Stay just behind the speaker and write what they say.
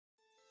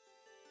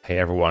Hey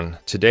everyone,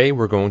 today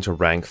we're going to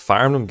rank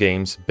Fire Emblem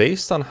games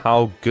based on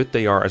how good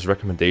they are as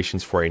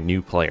recommendations for a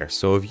new player.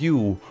 So if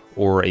you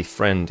or a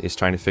friend is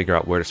trying to figure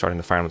out where to start in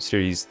the Fire Emblem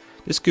series,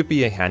 this could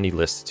be a handy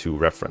list to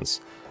reference.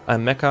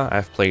 I'm Mecha,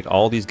 I've played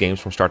all these games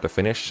from start to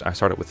finish. I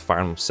started with Fire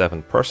Emblem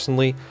 7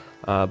 personally,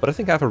 but I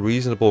think I have a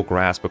reasonable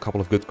grasp, a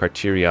couple of good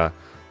criteria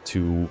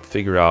to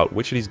figure out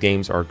which of these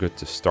games are good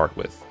to start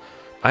with.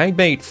 I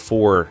made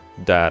 4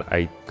 that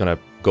I'm gonna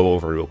go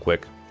over real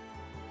quick.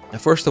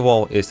 First of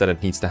all is that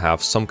it needs to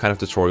have some kind of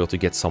tutorial to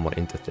get someone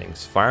into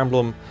things. Fire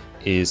Emblem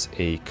is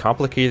a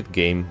complicated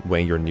game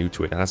when you're new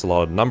to it. It has a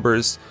lot of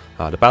numbers.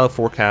 The battle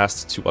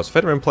forecast to us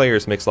veteran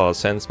players makes a lot of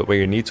sense, but when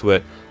you're new to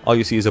it, all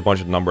you see is a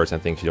bunch of numbers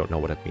and things you don't know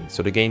what it means.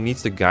 So the game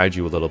needs to guide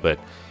you a little bit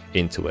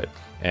into it.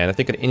 And I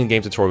think an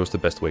in-game tutorial is the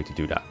best way to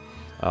do that.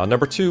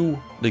 Number 2,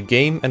 the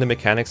game and the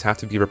mechanics have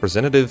to be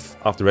representative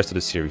of the rest of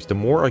the series. The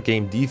more a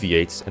game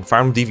deviates, and Fire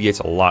Emblem deviates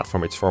a lot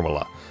from its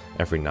formula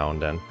every now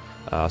and then,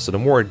 so the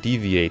more it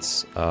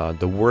deviates,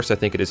 the worse I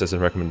think it is as a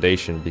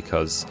recommendation,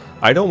 because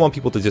I don't want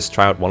people to just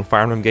try out one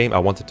Fire Emblem game. I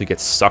want them to get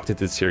sucked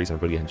into the series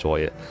and really enjoy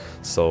it.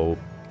 So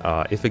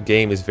if a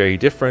game is very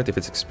different, if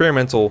it's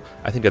experimental,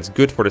 I think that's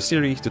good for the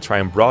series to try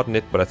and broaden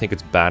it, but I think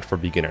it's bad for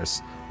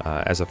beginners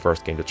as a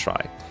first game to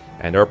try.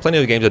 And there are plenty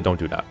of games that don't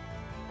do that.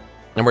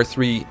 Number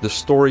 3, the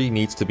story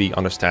needs to be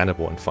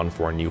understandable and fun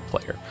for a new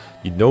player.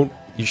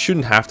 You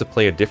shouldn't have to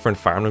play a different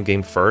Fire Emblem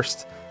game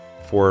first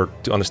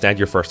to understand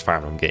your first Fire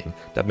Emblem game.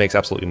 That makes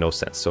absolutely no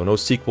sense. So no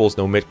sequels,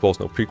 no midquels,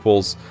 no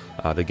prequels.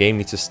 The game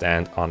needs to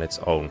stand on its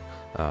own.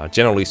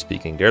 Generally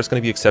speaking, there's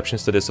going to be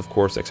exceptions to this, of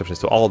course, exceptions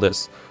to all of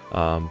this,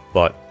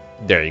 but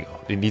there you go.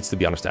 It needs to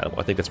be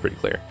understandable. I think that's pretty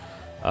clear.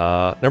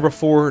 Number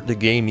 4, the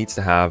game needs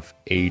to have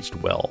aged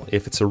well.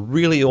 If it's a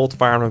really old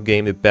Fire Emblem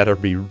game, it better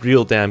be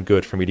real damn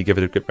good for me to give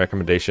it a good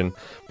recommendation,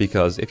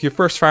 because if your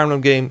first Fire Emblem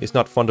game is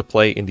not fun to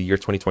play in the year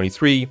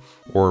 2023,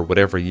 or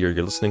whatever year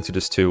you're listening to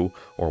this to,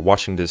 or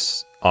watching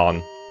this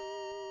on,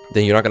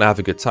 then you're not going to have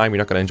a good time, you're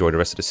not going to enjoy the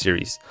rest of the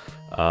series.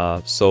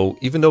 So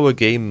even though a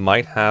game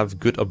might have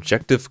good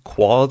objective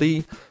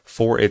quality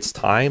for its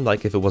time,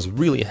 like if it was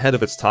really ahead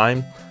of its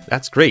time,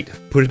 that's great.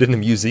 Put it in a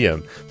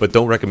museum, but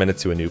don't recommend it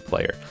to a new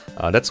player.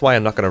 That's why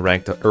I'm not going to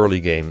rank the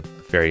early game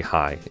very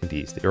high in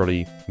these. The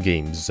early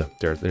games,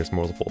 there's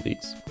multiple of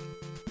these.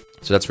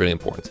 So that's really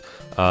important.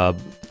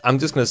 I'm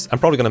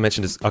probably gonna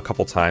mention this a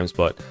couple times,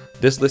 but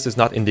this list is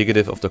not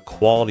indicative of the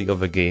quality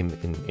of a game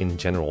in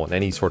general in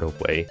any sort of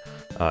way.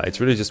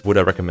 It's really just, would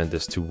I recommend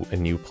this to a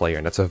new player?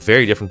 And that's a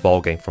very different ball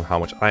game from how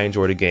much I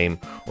enjoy the game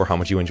or how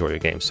much you enjoy a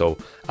game. So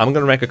I'm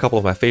gonna rank a couple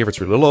of my favorites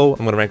really low.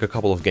 I'm gonna rank a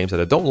couple of games that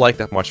I don't like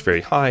that much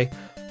very high,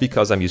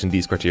 because I'm using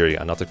these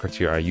criteria, not the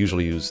criteria I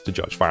usually use to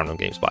judge Fire Emblem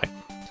games by.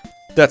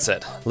 That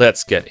said,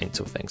 let's get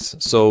into things.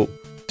 So,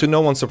 to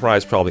no one's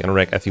surprise, probably, I'm gonna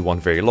rank FE1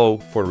 very low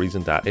for the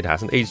reason that it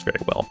hasn't aged very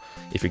well.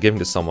 If you're giving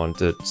this someone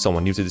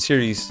new to the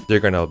series, they're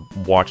gonna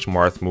watch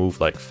Marth move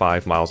like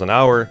 5 miles an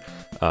hour,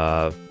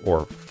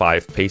 or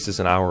 5 paces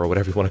an hour, or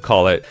whatever you want to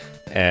call it,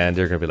 and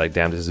they're gonna be like,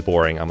 damn, this is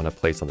boring, I'm gonna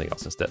play something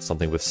else instead,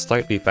 something with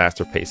slightly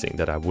faster pacing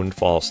that I wouldn't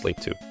fall asleep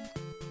to.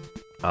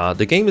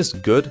 The game is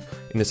good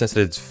in the sense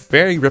that it's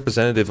very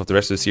representative of the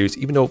rest of the series,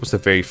 even though it was the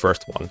very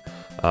first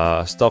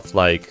one. Stuff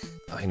like,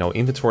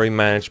 inventory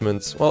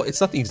management, well,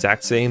 it's not the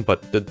exact same,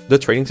 but the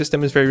trading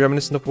system is very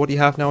reminiscent of what you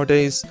have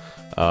nowadays.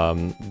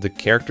 The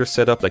character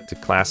setup, like the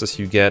classes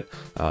you get,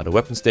 the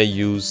weapons they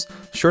use.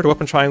 Sure, the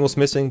weapon triangle is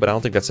missing, but I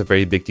don't think that's a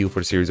very big deal for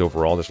the series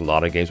overall. There's a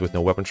lot of games with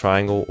no weapon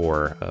triangle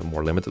or a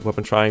more limited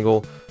weapon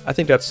triangle. I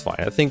think that's fine.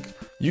 I think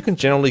you can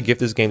generally give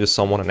this game to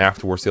someone, and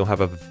afterwards they'll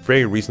have a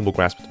very reasonable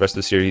grasp of the rest of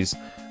the series,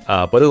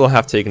 but it'll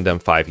have taken them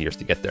 5 years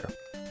to get there.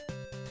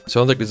 So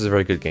I don't think this is a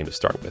very good game to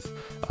start with.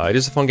 It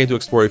is a fun game to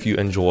explore if you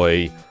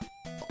enjoy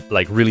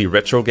like really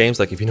retro games,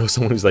 like if you know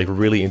someone who's like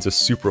really into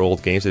super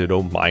old games and they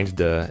don't mind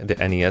the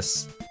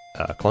NES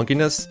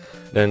clunkiness,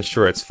 then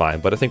sure, it's fine,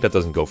 but I think that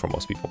doesn't go for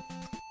most people.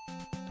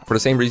 For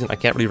the same reason, I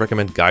can't really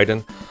recommend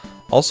Gaiden.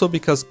 Also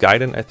because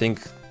Gaiden, I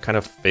think, kind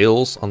of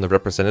fails on the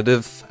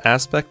representative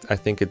aspect. I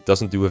think it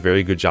doesn't do a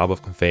very good job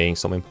of conveying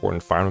some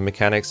important Fire Emblem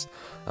mechanics.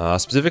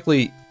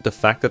 Specifically, the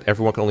fact that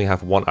everyone can only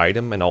have one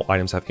item and all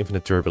items have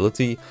infinite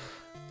durability.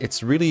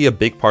 It's really a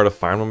big part of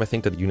Fire Emblem, I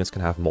think, that units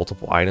can have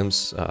multiple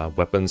items,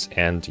 weapons,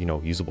 and,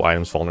 usable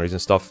items, vulneraries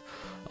and stuff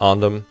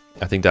on them.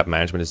 I think that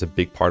management is a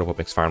big part of what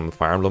makes Fire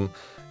Emblem.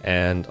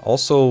 And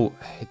also,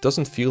 it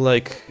doesn't feel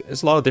like...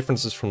 There's a lot of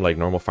differences from, like,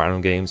 normal Fire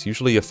Emblem games.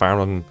 Usually a Fire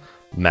Emblem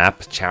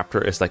map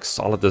chapter is, like,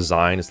 solid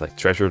design. It's, like,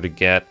 treasure to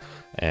get,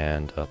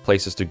 and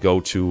places to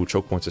go to,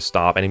 choke points to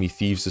stop, enemy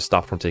thieves to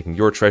stop from taking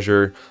your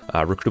treasure,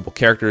 recruitable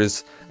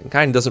characters. It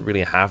kind of doesn't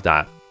really have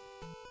that.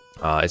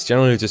 It's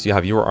generally just you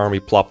have your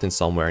army plopped in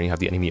somewhere, and you have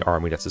the enemy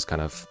army that's just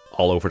kind of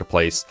all over the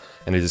place,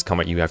 and they just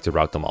come at you, you have to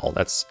rout them all.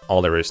 That's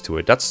all there is to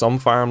it. That's some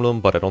Fire Emblem,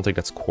 but I don't think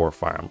that's core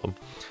Fire Emblem.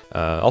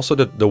 Also,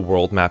 the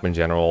world map in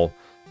general,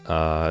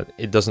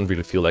 it doesn't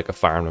really feel like a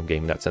Fire Emblem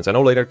game in that sense. I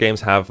know later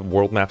games have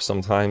world maps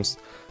sometimes,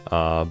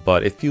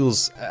 but it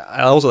feels...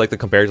 I also like to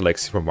compare it to like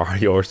Super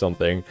Mario or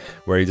something,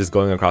 where you're just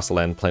going across the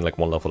land playing like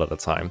one level at a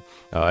time.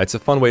 It's a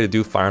fun way to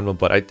do Fire Emblem,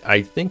 but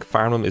I think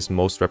Fire Emblem is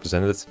most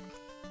represented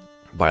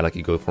by like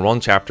you go from one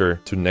chapter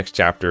to the next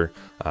chapter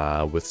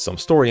with some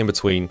story in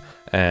between,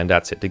 and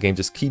that's it. The game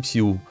just keeps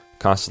you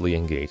constantly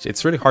engaged.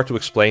 It's really hard to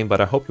explain,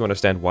 but I hope you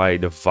understand why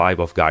the vibe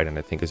of Gaiden,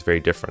 I think, is very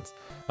different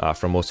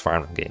from most Fire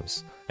Emblem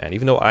games. And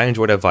even though I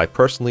enjoy that vibe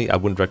personally, I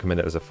wouldn't recommend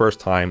it as a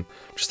first time,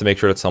 just to make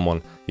sure that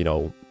someone, you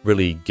know,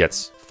 really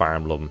gets Fire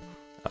Emblem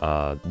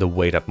the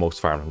way that most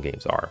Fire Emblem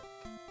games are.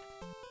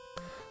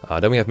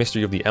 Then we have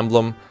Mystery of the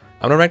Emblem.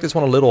 I'm gonna rank this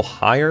one a little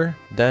higher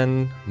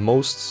than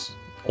most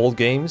old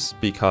games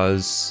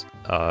because,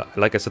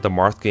 like I said, the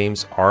Marth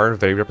games are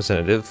very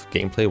representative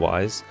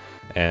gameplay-wise,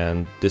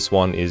 and this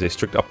one is a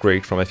strict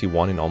upgrade from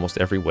FE1 in almost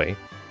every way.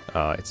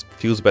 It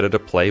feels better to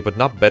play, but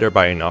not better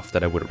by enough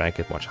that I would rank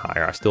it much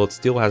higher. It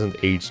still hasn't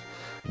aged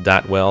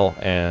that well,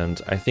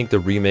 and I think the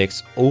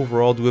remakes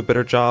overall do a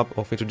better job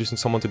of introducing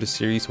someone to the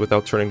series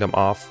without turning them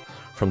off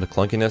from the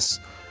clunkiness.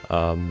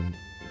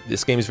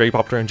 This game is very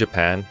popular in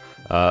Japan.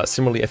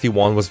 Similarly,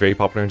 FE1 was very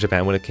popular in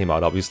Japan when it came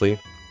out, obviously.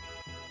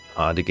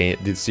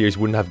 The series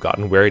wouldn't have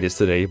gotten where it is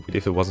today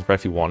if it wasn't for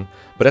FE1,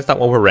 but that's not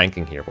what we're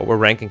ranking here. What we're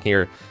ranking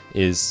here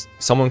is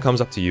someone comes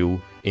up to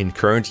you in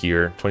current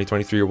year,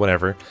 2023 or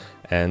whatever,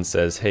 and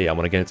says, hey, I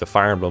want to get into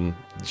Fire Emblem,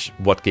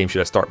 what game should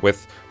I start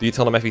with? Do you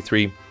tell them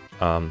FE3?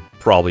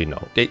 Probably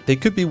no. They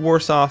could be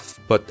worse off,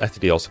 but I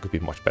think they also could be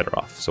much better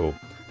off, so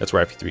that's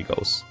where FE3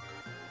 goes.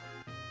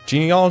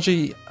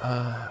 Genealogy,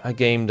 a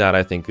game that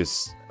I think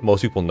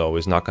most people know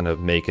is not going to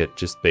make it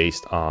just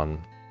based on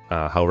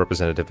how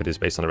representative it is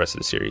based on the rest of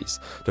the series.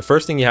 The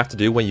first thing you have to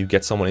do when you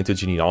get someone into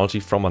Genealogy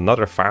from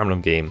another Fire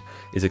Emblem game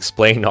is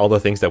explain all the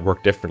things that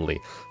work differently.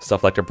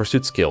 Stuff like the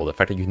pursuit skill, the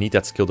fact that you need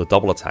that skill to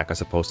double attack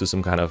as opposed to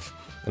some kind of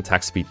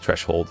attack speed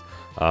threshold.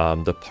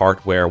 The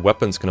part where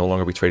weapons can no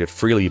longer be traded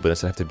freely, but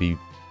instead have to be,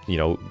 you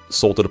know,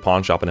 sold to the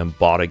pawn shop and then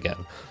bought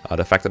again.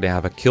 The fact that they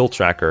have a kill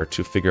tracker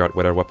to figure out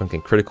whether a weapon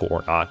can critical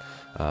or not.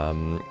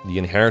 The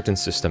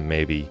inheritance system,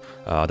 maybe,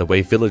 the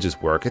way villages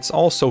work. It's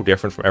all so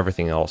different from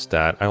everything else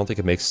that I don't think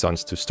it makes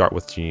sense to start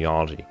with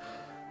Genealogy.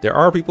 There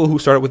are people who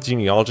started with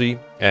Genealogy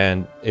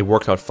and it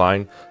worked out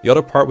fine. The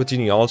other part with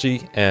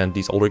Genealogy and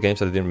these older games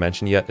that I didn't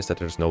mention yet is that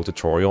there's no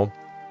tutorial.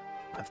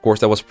 Of course,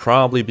 that was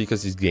probably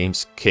because these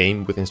games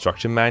came with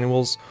instruction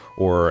manuals,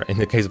 or in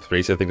the case of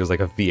Thracia, I think there's like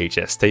a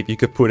VHS tape you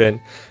could put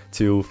in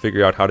to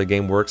figure out how the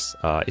game works.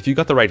 If you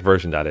got the right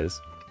version, that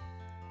is.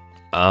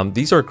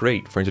 These are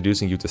great for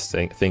introducing you to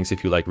things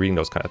if you like reading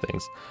those kind of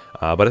things.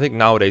 But I think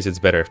nowadays it's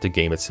better if the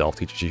game itself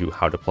teaches you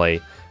how to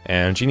play.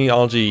 And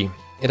Genealogy,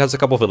 it has a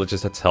couple of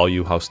villages that tell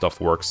you how stuff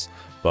works.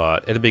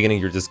 But at the beginning,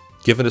 you're just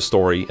given a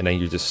story, and then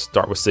you just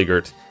start with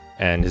Sigurd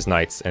and his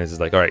knights, and it's just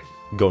like, alright,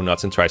 go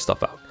nuts and try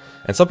stuff out.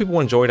 And some people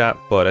enjoy that,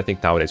 but I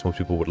think nowadays most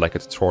people would like a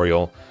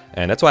tutorial.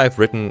 And that's why I've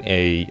written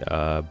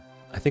I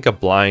think a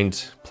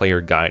blind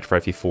player guide for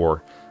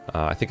FE4.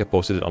 I think I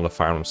posted it on the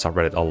Fire Emblem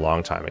subreddit a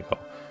long time ago.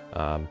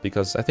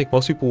 Because I think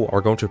most people are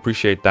going to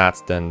appreciate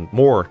that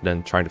more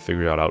than trying to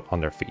figure it out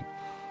on their feet.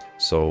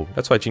 So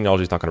that's why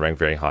Genealogy is not going to rank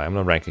very high. I'm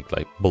going to rank it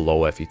like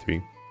below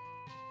FE3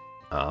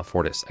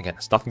 for this. Again,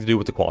 it's nothing to do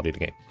with the quality of the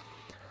game.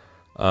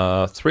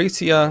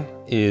 Thracia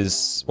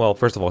is, well,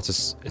 first of all,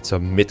 it's a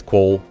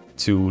mid-qual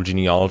to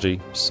Genealogy,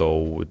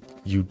 so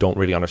you don't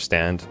really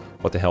understand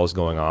what the hell is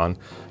going on.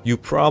 You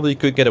probably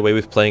could get away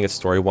with playing it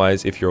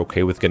story-wise if you're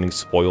okay with getting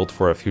spoiled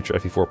for a future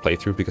FE4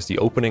 playthrough, because the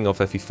opening of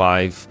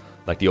FE5,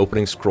 like the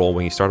opening scroll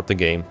when you start up the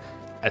game,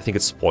 I think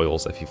it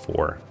spoils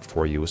FE4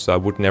 for you. So I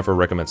would never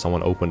recommend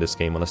someone open this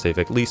game unless they've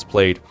at least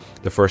played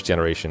the first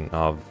generation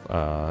of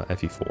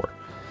FE4.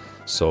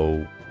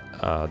 So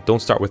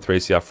don't start with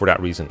Thracia for that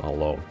reason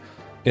alone.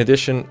 In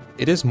addition,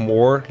 it is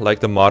more like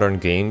the modern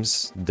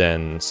games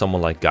than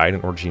someone like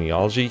Gaiden or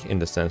Genealogy, in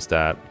the sense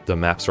that the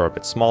maps are a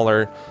bit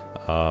smaller.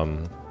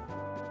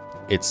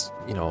 It's,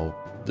 you know,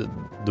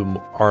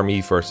 the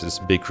army versus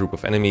big group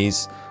of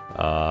enemies,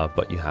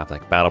 but you have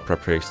like battle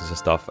preparations and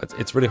stuff.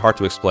 It's really hard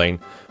to explain,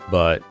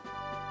 but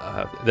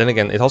then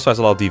again, it also has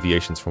a lot of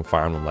deviations from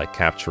Fire Emblem, like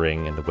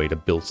capturing and the way the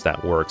build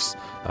stat works,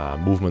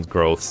 movement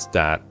growths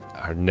that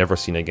are never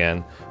seen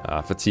again.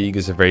 Fatigue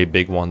is a very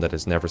big one that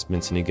has never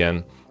been seen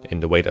again in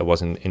the way that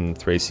was in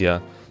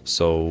Thracia.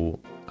 So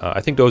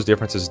I think those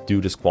differences do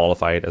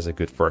disqualify it as a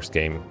good first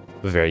game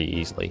very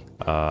easily.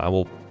 I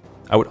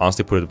would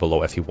honestly put it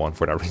below FE1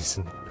 for that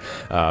reason,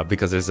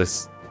 because there's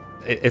this,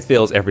 it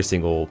fails every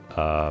single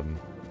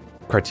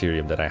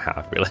criterion that I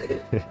have, really.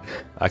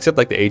 Except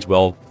like the age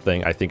well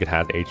thing, I think it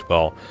had aged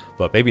well,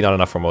 but maybe not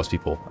enough for most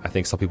people. I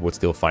think some people would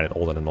still find it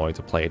old and annoying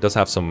to play. It does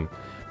have some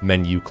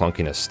menu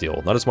clunkiness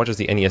still, not as much as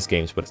the NES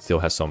games, but it still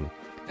has some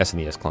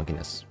SNES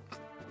clunkiness.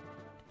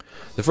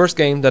 The first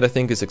game that I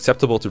think is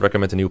acceptable to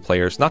recommend to new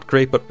players, not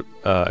great, but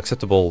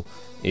acceptable,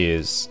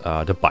 is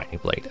The Binding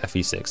Blade,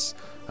 FE6.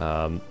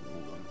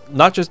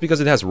 Not just because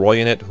it has Roy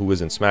in it, who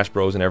is in Smash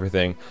Bros and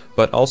everything,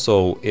 but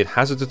also it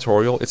has a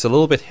tutorial. It's a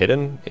little bit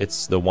hidden.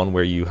 It's the one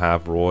where you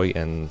have Roy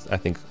and I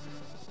think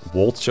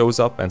Wolt shows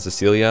up and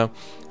Cecilia.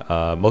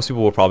 Most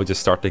people will probably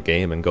just start the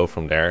game and go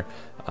from there.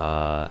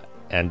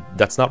 And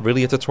that's not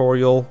really a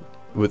tutorial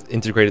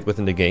integrated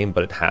within the game,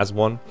 but it has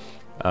one.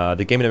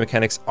 The game and the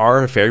mechanics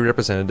are very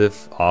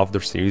representative of the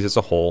series as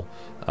a whole.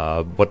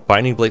 What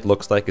Binding Blade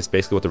looks like is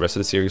basically what the rest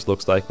of the series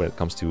looks like when it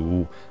comes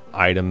to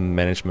item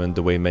management,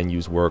 the way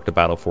menus work, the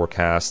battle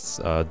forecasts,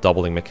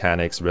 doubling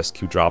mechanics,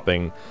 rescue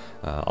dropping,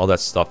 all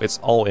that stuff. It's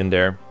all in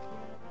there.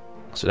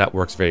 So that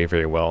works very,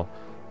 very well.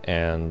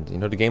 And, you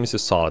know, the game is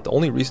just solid. The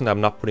only reason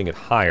I'm not putting it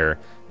higher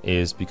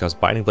is because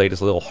Binding Blade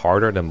is a little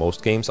harder than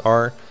most games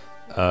are.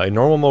 In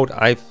normal mode,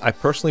 I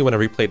personally, when I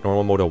replayed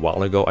normal mode a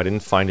while ago, I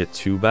didn't find it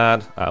too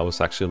bad. I was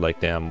actually like,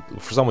 damn,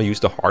 for someone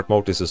used to hard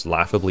mode, this is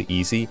laughably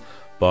easy.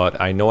 But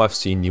I know I've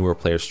seen newer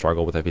players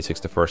struggle with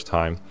FE6 the first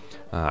time.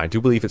 I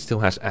do believe it still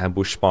has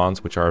ambush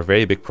spawns, which are a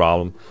very big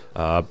problem.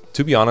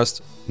 To be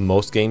honest,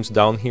 most games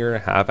down here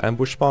have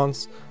ambush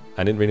spawns.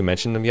 I didn't really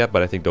mention them yet,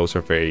 but I think those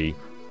are very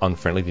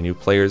unfriendly to new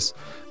players.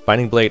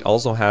 Binding Blade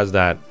also has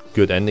that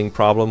good ending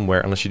problem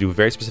where unless you do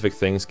very specific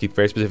things, keep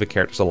very specific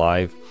characters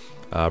alive,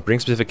 bring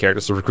specific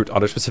characters to recruit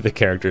other specific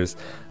characters,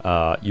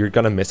 you're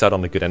gonna miss out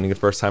on the good ending the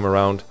first time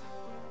around.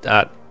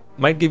 That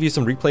might give you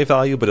some replay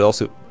value, but it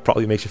also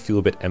probably makes you feel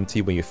a bit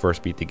empty when you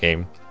first beat the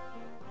game.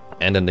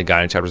 And then the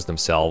guiding chapters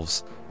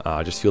themselves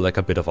just feel like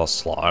a bit of a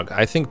slog.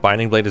 I think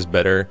Binding Blade is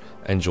better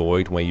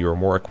enjoyed when you're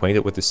more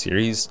acquainted with the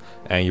series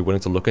and you're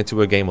willing to look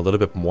into a game a little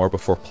bit more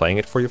before playing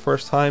it for your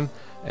first time,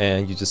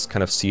 and you just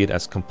kind of see it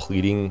as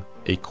completing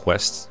a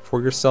quest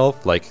for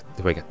yourself. Like,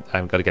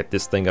 I've got to get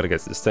this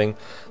thing,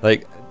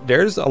 Like,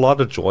 there's a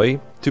lot of joy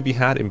to be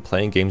had in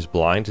playing games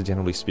blind,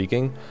 generally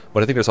speaking,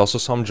 but I think there's also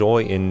some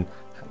joy in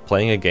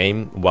playing a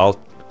game while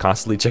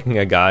constantly checking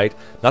a guide.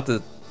 Not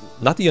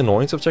the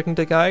annoyance of checking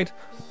the guide,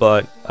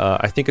 but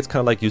I think it's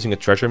kind of like using a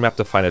treasure map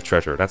to find a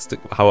treasure. That's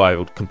how I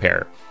would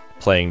compare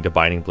playing the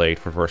Binding Blade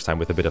for the first time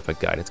with a bit of a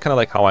guide. It's kind of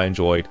like how I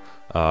enjoyed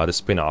the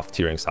spin-off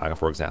Tearing Saga,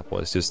 for example.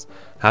 It's just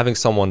having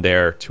someone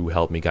there to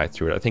help me guide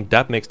through it. I think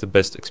that makes the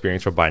best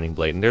experience for Binding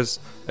Blade, and there's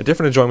a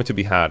different enjoyment to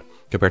be had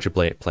compared to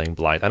playing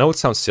blind. I know it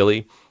sounds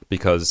silly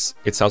because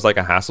it sounds like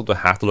a hassle to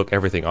have to look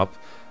everything up,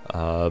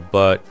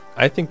 but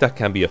I think that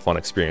can be a fun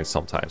experience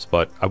sometimes,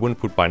 but I wouldn't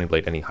put Binding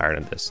Blade any higher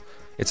than this.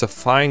 It's a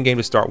fine game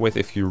to start with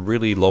if you're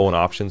really low on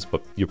options,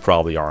 but you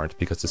probably aren't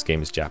because this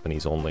game is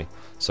Japanese only.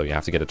 So you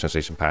have to get a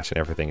translation patch and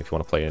everything if you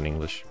want to play it in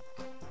English.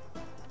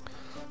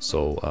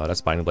 So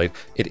that's Binding Blade.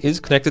 It is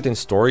connected in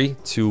story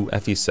to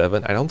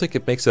FE7. I don't think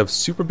it makes a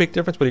super big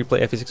difference whether you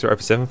play FE6 or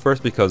FE7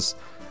 first, because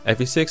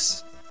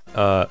FE6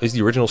 is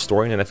the original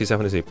story and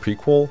FE7 is a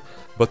prequel,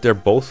 but they're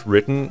both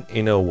written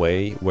in a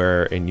way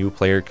where a new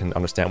player can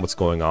understand what's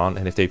going on,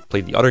 and if they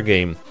played the other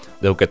game,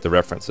 they'll get the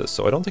references.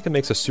 So I don't think it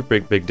makes a super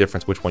big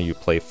difference which one you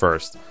play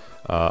first.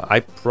 I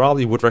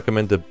probably would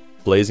recommend the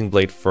Blazing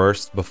Blade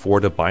first before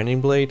the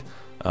Binding Blade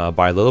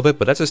by a little bit,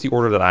 but that's just the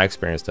order that I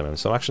experienced them in,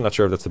 so I'm actually not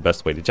sure if that's the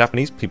best way. The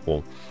Japanese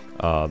people,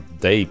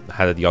 they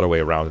had it the other way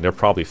around, and they're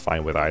probably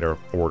fine with either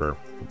order,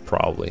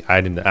 probably. I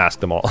didn't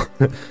ask them all,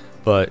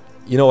 but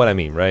you know what I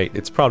mean, right?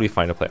 It's probably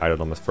fine to play either of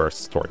them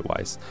first,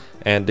 story-wise.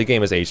 And the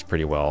game has aged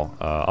pretty well.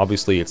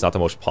 Obviously, it's not the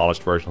most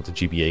polished version of the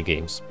GBA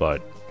games,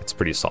 but it's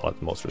pretty solid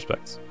in most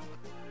respects.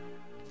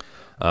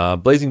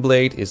 Blazing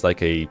Blade is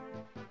like a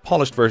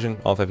polished version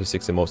of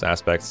FE6 in most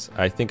aspects.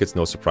 I think it's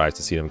no surprise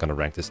to see them kind of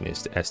rank this in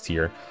S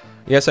tier.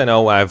 Yes, I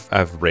know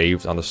I've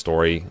raved on the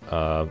story.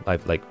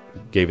 I've like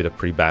gave it a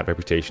pretty bad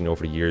reputation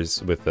over the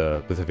years with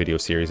a video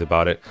series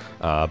about it.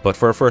 But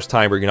for a first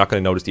timer, you're not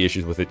going to notice the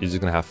issues with it. You're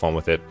just going to have fun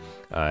with it,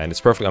 and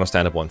it's perfectly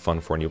understandable and fun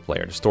for a new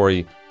player. The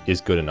story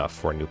is good enough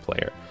for a new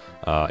player.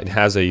 It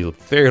has a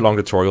very long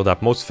tutorial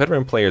that most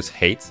veteran players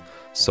hate.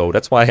 So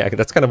that's why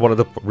that's kind of one of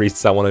the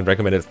reasons I want to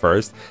recommend it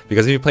first,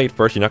 because if you play it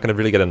first, you're not going to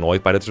really get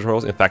annoyed by the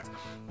tutorials. In fact,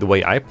 the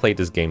way I played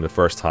this game the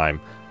first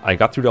time, I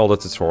got through all the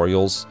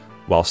tutorials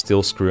while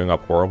still screwing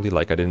up horribly,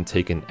 like I didn't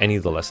take in any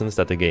of the lessons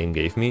that the game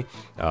gave me.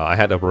 I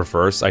had a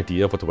reverse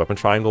idea of what the weapon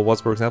triangle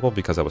was, for example,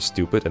 because I was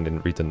stupid and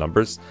didn't read the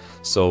numbers.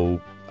 So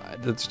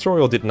the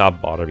tutorial did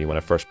not bother me when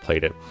I first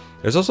played it.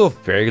 There's also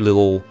very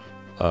little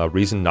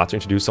reason not to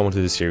introduce someone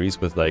to the series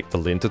with like the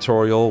Lin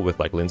tutorial with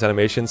like Lin's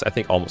animations. I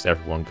think almost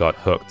everyone got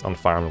hooked on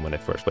Fire Emblem when they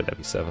first played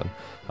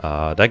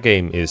FE7. That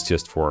game is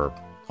just for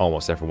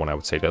almost everyone, I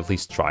would say, to at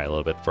least try a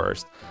little bit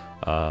first.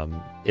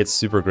 It's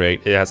super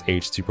great. It has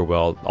aged super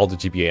well. All the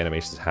GBA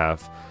animations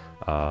have.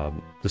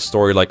 The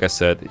story, like I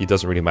said, it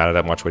doesn't really matter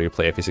that much whether you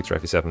play FE6 or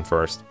FE7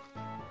 first.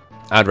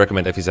 I'd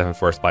recommend FE7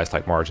 first by a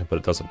slight margin, but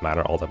it doesn't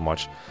matter all that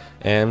much.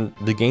 And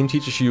the game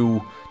teaches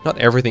you not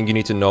everything you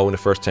need to know in the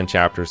first 10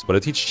 chapters, but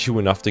it teaches you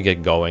enough to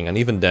get going. And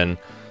even then,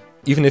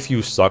 even if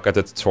you suck at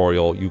the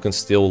tutorial, you can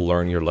still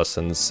learn your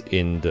lessons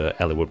in the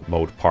Hollywood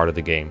mode part of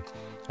the game.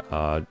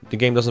 The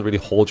game doesn't really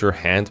hold your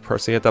hand per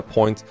se at that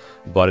point,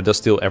 but it does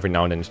still every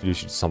now and then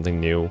introduce you to something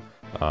new.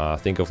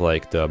 Think of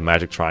like the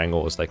magic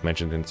triangle is like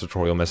mentioned in the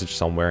tutorial message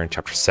somewhere in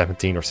chapter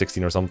 17 or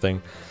 16 or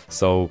something.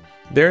 So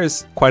there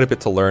is quite a bit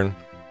to learn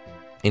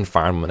in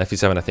Fire Emblem, and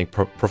FE7 I think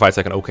provides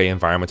like an okay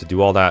environment to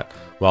do all that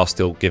while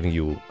still giving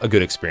you a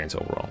good experience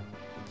overall.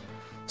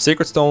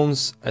 Sacred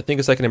Stones, I think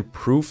it's like an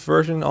improved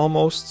version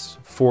almost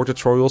for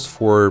tutorials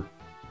for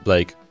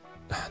like,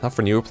 not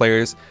for newer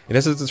players. It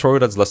is a tutorial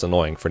that's less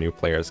annoying for new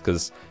players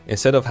because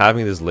instead of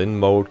having this Lin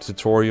mode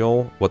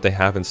tutorial, what they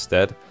have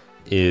instead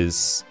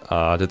is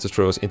the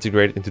tutorials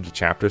integrated into the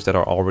chapters that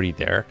are already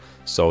there.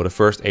 So the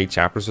first 8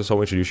 chapters or so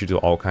introduce you to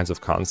all kinds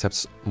of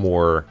concepts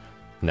more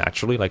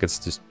naturally, like it's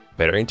just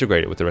better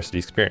integrated with the rest of the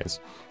experience.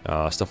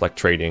 Stuff like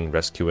trading,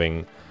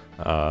 rescuing,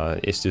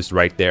 it's just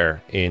right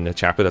there in a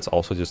chapter that's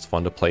also just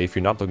fun to play if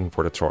you're not looking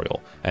for a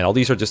tutorial. And all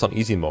these are just on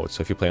easy mode,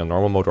 so if you play on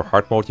normal mode or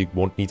hard mode, you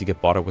won't need to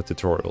get bothered with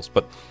tutorials.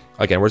 But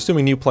again, we're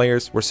assuming new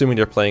players, we're assuming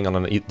they're playing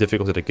on a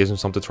difficulty that gives them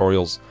some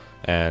tutorials,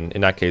 and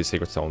in that case,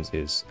 Sacred Stones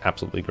is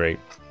absolutely great.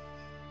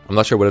 I'm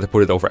not sure whether to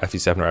put it over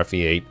FE7 or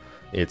FE8.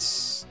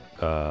 It's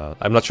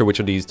I'm not sure which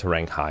of these to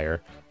rank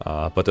higher,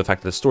 but the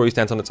fact that the story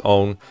stands on its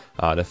own,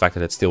 the fact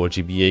that it's still a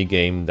GBA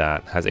game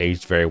that has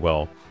aged very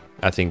well,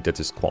 I think that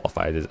is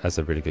qualified as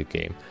a really good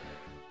game.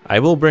 I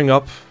will bring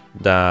up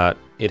that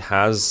it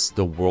has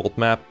the world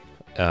map,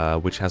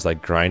 which has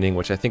like grinding,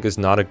 which I think is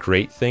not a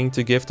great thing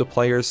to give to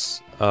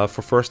players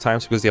for first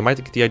times, because they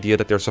might get the idea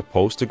that they're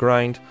supposed to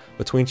grind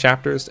between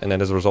chapters, and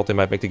then as a result they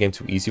might make the game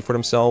too easy for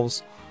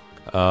themselves.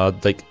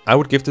 Like, I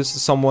would give this to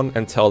someone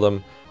and tell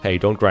them, hey,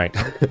 don't grind.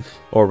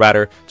 Or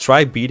rather,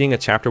 try beating a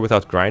chapter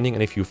without grinding,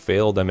 and if you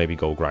fail, then maybe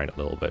go grind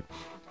a little bit.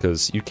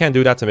 Because you can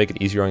do that to make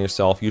it easier on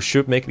yourself. You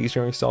should make it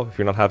easier on yourself if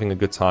you're not having a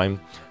good time.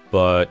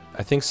 But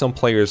I think some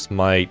players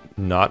might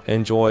not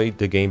enjoy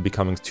the game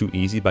becoming too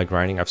easy by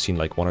grinding. I've seen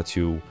like 1 or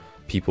 2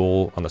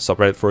 people on the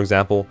subreddit, for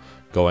example,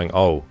 going,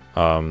 oh,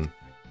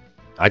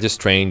 I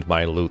just trained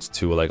my loot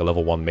to like a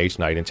level 1 mage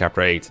knight in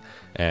chapter 8,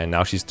 and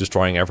now she's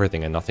destroying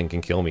everything and nothing can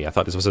kill me. I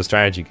thought this was a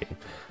strategy game.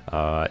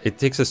 It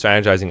takes a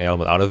strategizing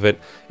element out of it.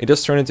 It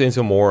does turn it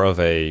into more of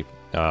a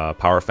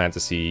power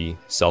fantasy,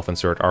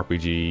 self-insert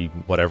RPG,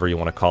 whatever you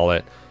want to call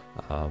it.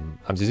 I'm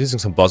just using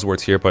some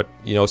buzzwords here, but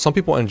you know, some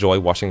people enjoy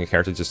watching a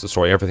character just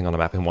destroy everything on the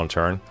map in one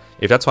turn.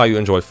 If that's why you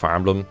enjoy Fire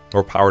Emblem,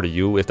 or power to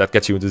you, if that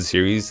gets you into the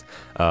series,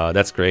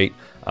 that's great.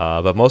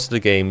 But most of the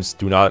games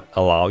do not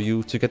allow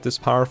you to get this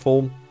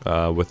powerful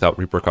without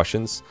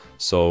repercussions,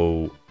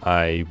 so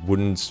I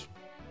wouldn't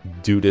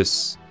do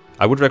this.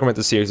 I would recommend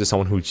the series to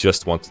someone who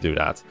just wants to do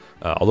that,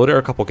 although there are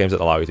a couple games that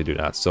allow you to do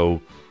that,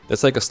 so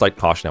that's like a slight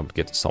caution I would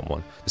give to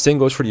someone. The same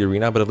goes for the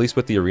arena, but at least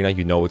with the arena,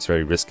 you know it's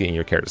very risky and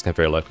your characters can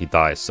very likely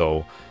die,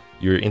 so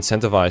you're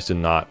incentivized to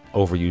not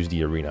overuse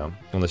the arena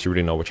unless you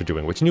really know what you're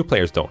doing, which new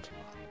players don't.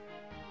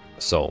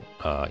 So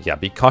yeah,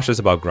 be cautious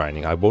about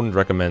grinding. I wouldn't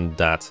recommend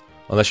that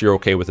unless you're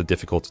okay with the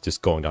difficulty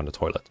just going down the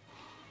toilet.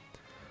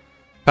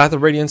 Path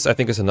of Radiance, I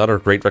think, is another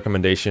great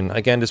recommendation.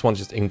 Again, this one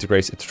just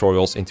integrates its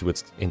tutorials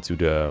into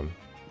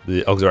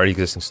the already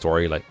existing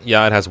story. Like,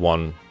 yeah, it has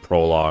one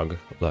prologue,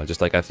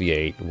 just like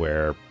FE8,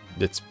 where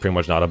it's pretty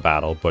much not a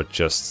battle, but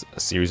just a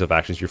series of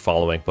actions you're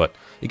following. But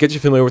it gets you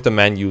familiar with the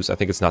menus. I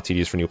think it's not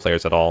tedious for new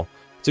players at all.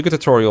 It's a good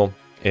tutorial.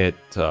 It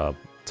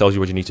tells you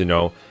what you need to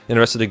know, and the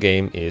rest of the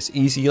game is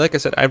easy. Like I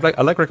said, I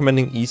like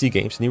recommending easy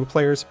games to new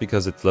players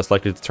because it's less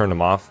likely to turn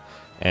them off,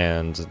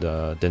 and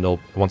then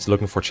once they're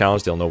looking for a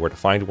challenge, they'll know where to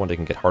find one. They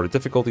can get harder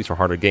difficulties or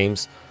harder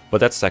games, but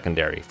that's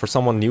secondary. For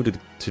someone new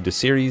to the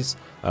series,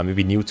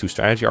 maybe new to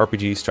strategy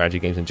RPGs, strategy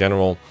games in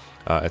general,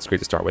 it's great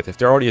to start with. If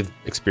they're already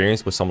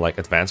experienced with some like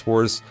Advance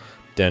Wars,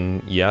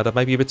 then yeah, that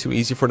might be a bit too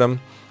easy for them,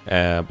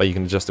 but you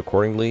can adjust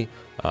accordingly.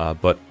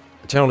 But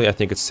generally, I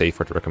think it's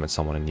safer to recommend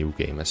someone a new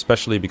game,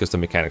 especially because the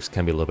mechanics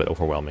can be a little bit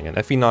overwhelming. And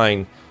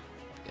FE9,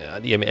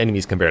 the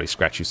enemies can barely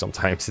scratch you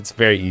sometimes. It's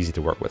very easy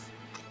to work with.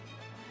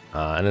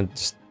 And then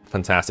just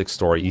fantastic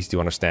story, easy to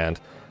understand,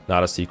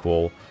 not a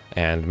sequel,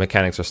 and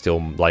mechanics are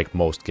still like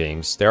most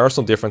games. There are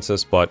some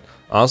differences, but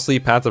honestly,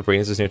 Path of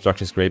Radiance's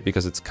introduction is great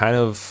because it's kind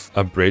of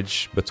a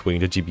bridge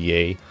between the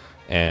GBA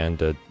and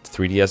the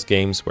 3DS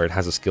games, where it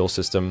has a skill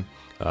system,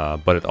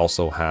 but it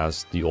also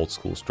has the old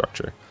school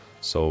structure.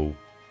 So,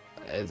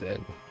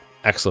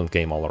 excellent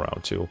game all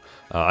around too.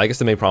 I guess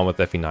the main problem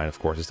with FE9, of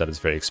course, is that it's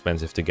very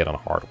expensive to get on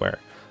hardware,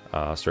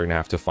 so you're gonna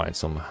have to find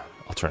some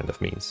alternative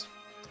means.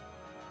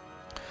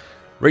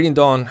 Radiant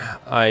Dawn,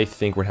 I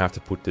think we're gonna have to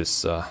put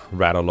this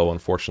rather low,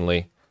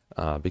 unfortunately,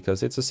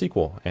 because it's a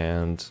sequel,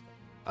 and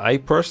I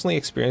personally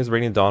experienced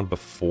Radiant Dawn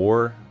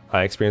before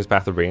I experienced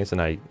Path of Radiance,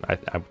 and I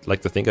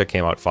like to think I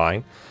came out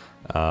fine,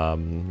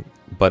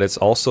 but it's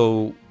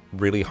also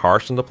really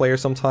harsh on the player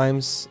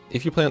sometimes.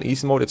 If you play on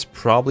easy mode, it's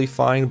probably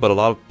fine, but a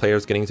lot of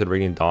players getting into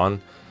Radiant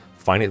Dawn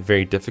find it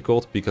very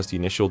difficult because the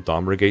initial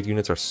Dawn Brigade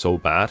units are so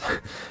bad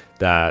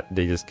that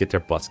they just get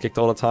their butts kicked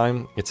all the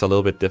time. It's a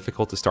little bit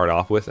difficult to start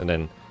off with, and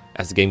then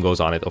as the game goes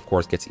on, it of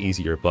course gets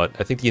easier, but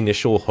I think the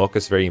initial hook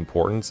is very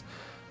important.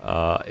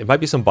 It might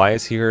be some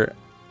bias here.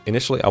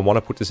 Initially, I want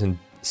to put this in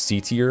C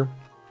tier.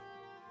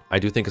 I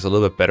do think it's a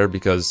little bit better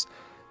because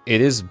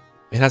it is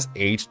it has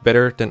aged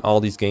better than all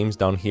these games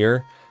down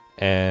here.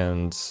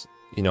 And,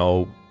 you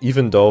know,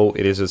 even though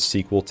it is a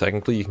sequel,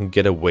 technically, you can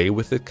get away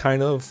with it,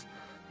 kind of.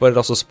 But it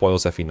also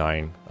spoils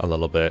FE9 a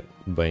little bit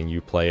when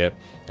you play it.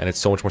 And it's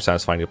so much more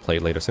satisfying to play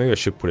it later. So maybe I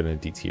should put it in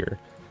D tier.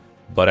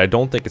 But I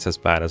don't think it's as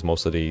bad as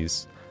most of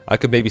these. I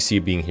could maybe see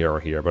it being here or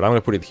here, but I'm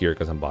going to put it here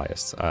because I'm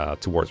biased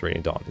towards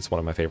Radiant Dawn. It's one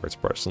of my favorites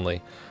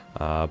personally.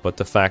 But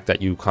the fact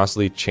that you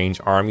constantly change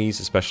armies,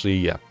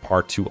 especially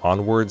part 2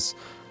 onwards,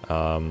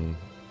 and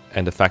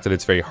the fact that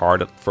it's very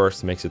hard at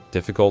first makes it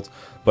difficult.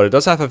 But it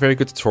does have a very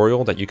good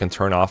tutorial that you can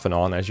turn off and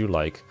on as you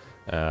like.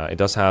 It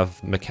does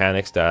have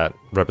mechanics that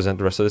represent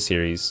the rest of the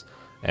series,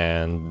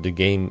 and the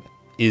game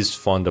is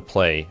fun to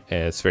play,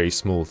 and it's very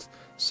smooth.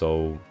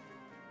 So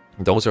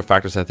those are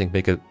factors that I think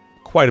make it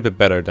quite a bit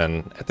better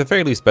than, at the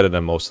very least, better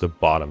than most of the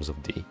bottoms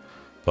of D.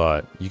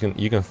 But you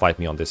can fight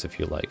me on this if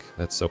you like.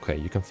 That's okay.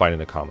 You can fight in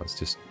the comments.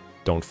 Just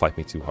don't fight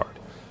me too hard.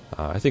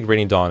 I think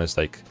Radiant Dawn is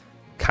like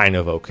kind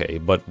of okay,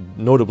 but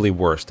notably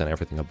worse than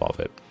everything above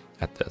it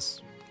at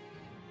this.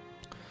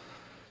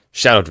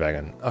 Shadow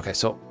Dragon. Okay,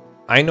 so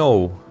I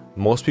know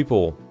most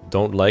people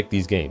don't like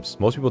these games.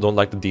 Most people don't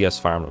like the DS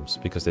Fire Emblems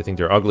because they think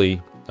they're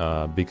ugly,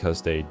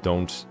 because they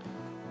don't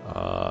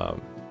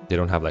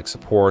have like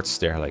supports.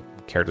 They're like,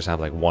 characters have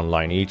like one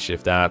line each,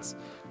 if that.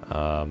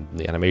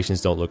 The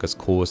animations don't look as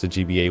cool as the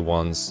GBA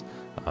ones.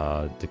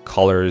 The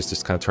colors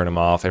just kind of turn them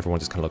off. Everyone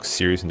just kind of looks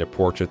serious in their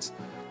portraits.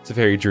 It's a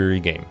very dreary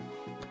game.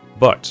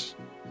 But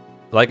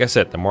like I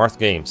said, the Marth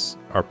games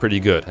are pretty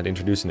good at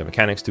introducing the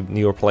mechanics to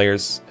newer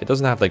players. It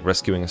doesn't have like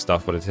rescuing and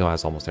stuff, but it still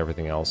has almost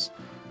everything else.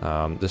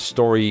 The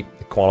story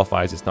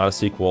qualifies. It's not a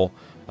sequel.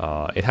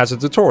 It has a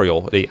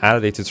tutorial. They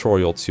added a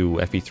tutorial to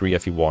FE3,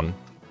 FE1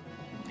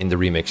 in the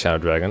remake Shadow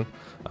Dragon.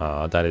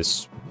 That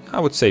is, I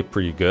would say,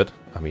 pretty good.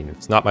 I mean,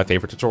 it's not my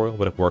favorite tutorial,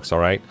 but it works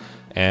alright.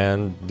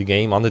 And the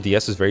game on the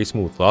DS is very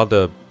smooth. A lot of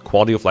the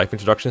quality of life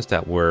introductions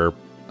that were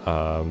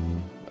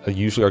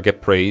usually or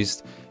get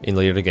praised in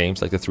later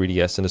games, like the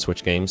 3DS and the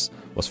Switch games,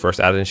 was first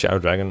added in Shadow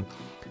Dragon.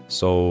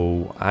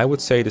 So I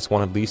would say this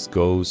one at least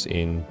goes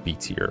in B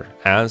tier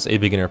as a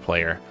beginner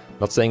player.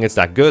 Not saying it's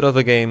that good of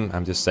a game,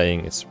 I'm just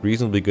saying it's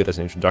reasonably good as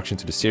an introduction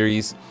to the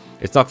series.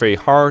 It's not very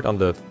hard on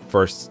the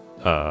first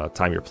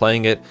time you're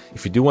playing it.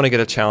 If you do want to get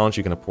a challenge,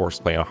 you can of course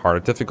play on a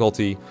harder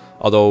difficulty.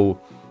 Although,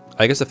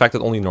 I guess the fact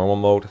that only normal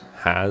mode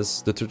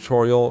has the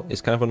tutorial is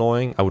kind of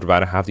annoying. I would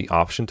rather have the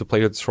option to play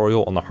the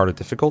tutorial on the harder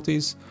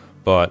difficulties,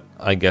 but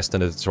I guess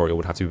then the tutorial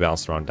would have to be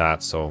balanced around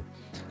that, so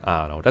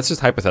I don't know. That's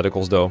just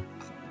hypotheticals though.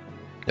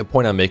 The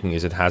point I'm making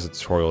is it has a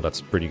tutorial that's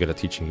pretty good at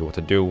teaching you what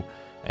to do,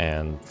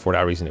 and for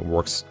that reason it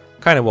works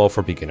kind of well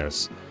for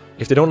beginners.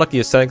 If they don't like the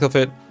aesthetic of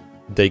it,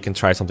 they can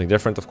try something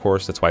different, of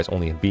course. That's why it's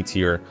only in B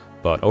tier,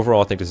 but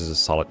overall I think this is a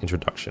solid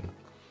introduction.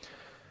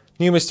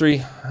 New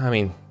Mystery, I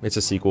mean, it's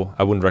a sequel.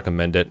 I wouldn't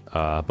recommend it,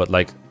 but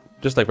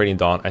just like Radiant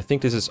Dawn, I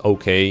think this is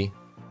okay.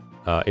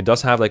 It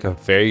does have like a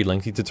very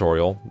lengthy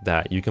tutorial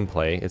that you can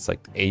play. It's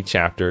like 8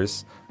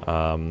 chapters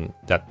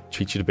that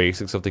teach you the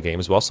basics of the game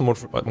as well. Some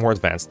more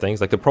advanced things.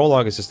 Like the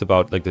prologue is just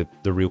about like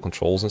the real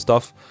controls and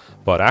stuff.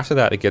 But after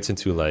that, it gets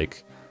into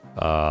like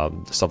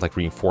stuff like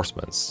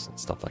reinforcements and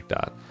stuff like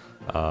that.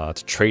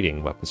 To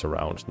trading weapons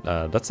around.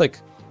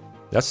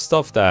 That's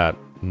stuff that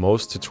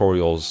most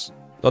tutorials,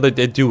 well,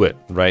 they do it,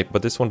 right?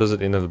 But this one does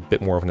it in a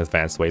bit more of an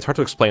advanced way. It's hard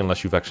to explain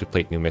unless you've actually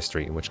played New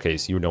Mystery, in which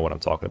case you know what I'm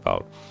talking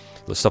about.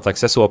 The stuff like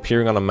Cecil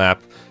appearing on a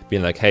map,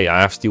 being like, hey, I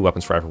have steel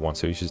weapons for everyone,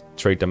 so you should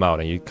trade them out,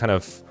 and you kind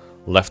of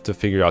left to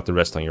figure out the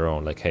rest on your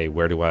own. Like, hey,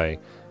 where do I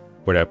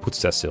put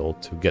Cecil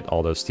to get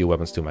all those steel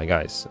weapons to my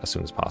guys as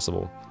soon as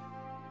possible?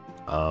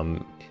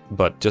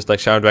 But just like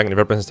Shadow Dragon, it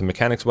represents the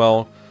mechanics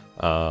well.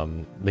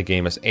 The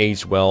game has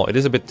aged well. It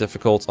is a bit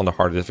difficult on the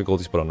harder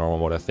difficulties, but on normal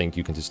mode, I think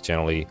you can just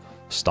generally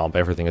stomp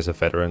everything as a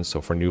veteran.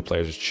 So for new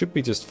players, it should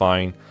be just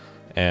fine.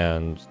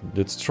 And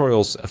the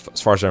tutorials,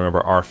 as far as I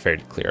remember, are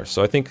fairly clear.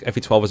 So I think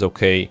FE12 is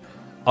okay,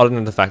 other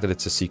than the fact that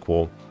it's a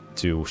sequel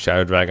to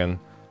Shadow Dragon.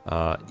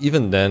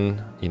 Even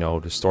then, you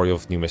know, the story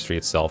of New Mystery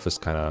itself is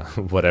kind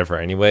of whatever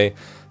anyway.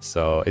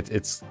 So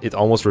it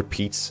almost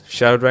repeats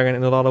Shadow Dragon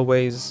in a lot of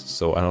ways.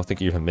 So I don't think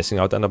you're even missing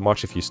out that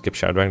much if you skip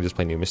Shadow Dragon and just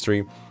play New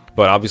Mystery.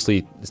 But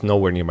obviously, it's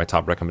nowhere near my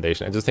top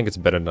recommendation. I just think it's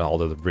better than all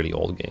the really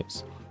old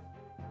games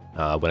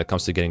when it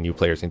comes to getting new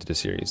players into the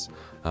series.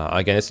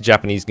 Again, it's a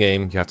Japanese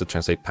game. You have to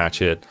translate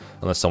patch it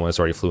unless someone is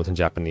already fluent in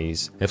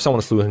Japanese. And if someone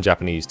is fluent in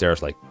Japanese,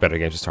 there's like better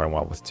games to start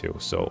out with too.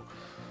 So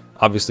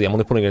obviously, I'm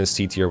only putting it in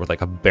C tier with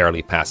like a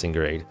barely passing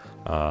grade.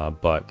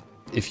 But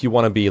if you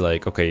want to be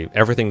like, okay,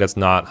 everything that's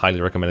not highly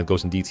recommended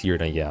goes in D tier,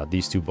 then yeah,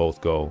 these two both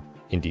go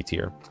in D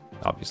tier,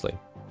 obviously.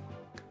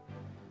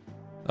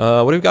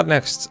 What do we got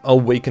next?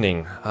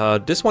 Awakening.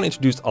 This one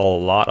introduced a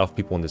lot of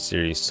people in the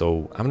series,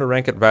 so I'm going to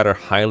rank it rather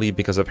highly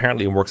because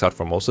apparently it works out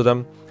for most of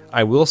them.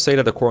 I will say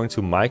that according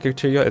to my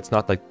criteria, it's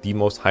not like the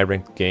most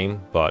high-ranked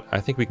game, but I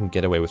think we can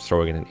get away with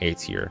throwing it in A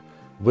tier,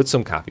 with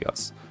some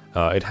caveats.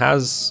 It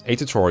has a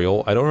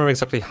tutorial. I don't remember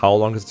exactly how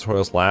long the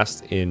tutorials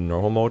last in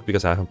normal mode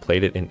because I haven't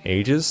played it in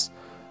ages.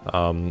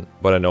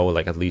 But I know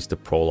like at least the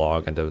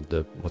prologue and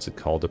the what's it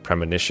called, the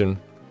premonition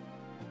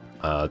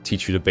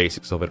teach you the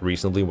basics of it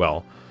reasonably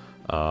well.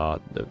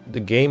 The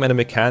game and the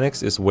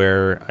mechanics is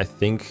where I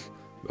think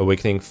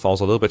Awakening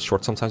falls a little bit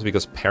short sometimes,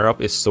 because pair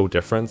up is so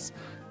different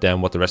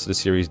than what the rest of the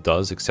series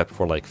does, except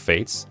for like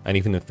Fates, and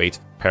even in Fates,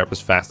 pair up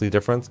is vastly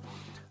different.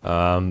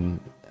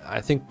 I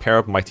think pair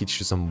up might teach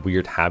you some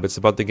weird habits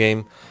about the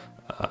game.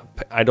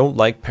 I don't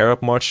like pair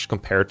up much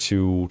compared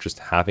to just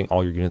having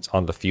all your units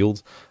on the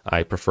field.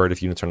 I prefer it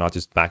if units are not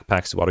just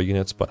backpacks to other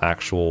units, but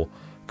actual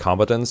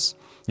combatants.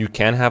 You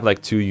can have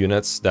like 2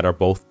 units that are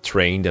both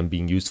trained and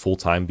being used full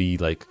time be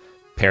like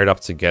paired up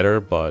together,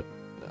 but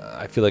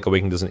I feel like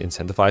Awakening doesn't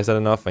incentivize that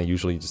enough, and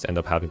usually you just end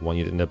up having 1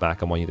 unit in the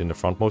back and 1 unit in the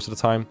front most of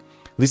the time.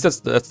 At least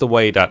that's the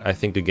way that I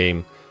think the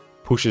game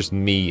pushes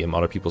me and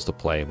other people's to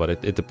play, but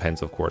it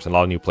depends, of course. And a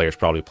lot of new players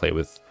probably play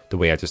with the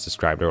way I just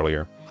described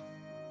earlier.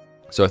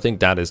 So I think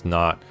that is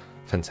not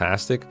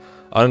fantastic.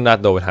 Other than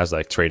that, though, it has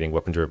like trading,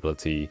 weapon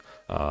durability.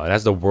 It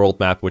has the world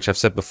map, which I've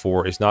said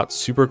before is not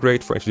super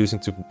great for introducing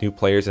to new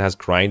players. It has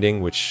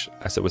grinding, which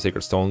I said with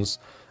Sacred Stones,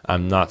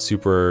 I'm not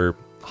super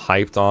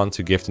hyped on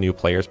to give to new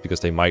players because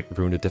they might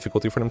ruin the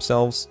difficulty for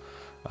themselves.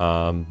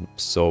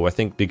 So I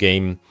think the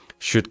game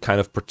should kind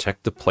of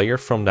protect the player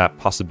from that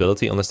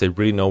possibility unless they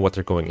really know what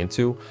they're going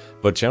into.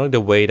 But generally the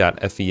way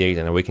that FE8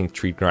 and Awakening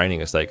treat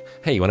grinding is like,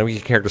 hey, you want to make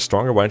your character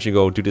stronger? Why don't you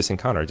go do this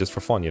encounter just for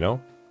fun, you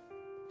know?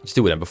 Just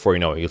do it, and before you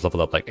know it, you've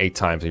leveled up like 8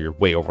 times and you're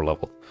way over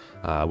leveled.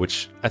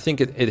 Which I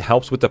think it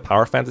helps with the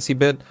power fantasy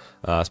bit,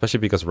 especially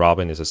because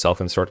Robin is a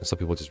self-insert and some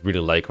people just really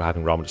like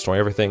having Robin destroy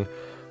everything.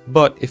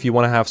 But if you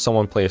want to have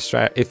someone play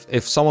a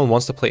if someone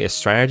wants to play a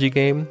strategy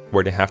game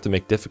where they have to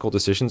make difficult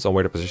decisions on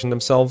where to position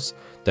themselves,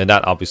 then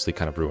that obviously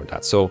kind of ruined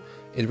that. So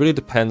it really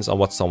depends on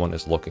what someone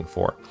is looking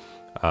for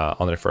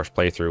on their first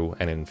playthrough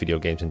and in video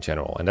games in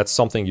general. And that's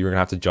something you're gonna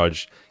have to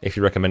judge if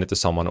you recommend it to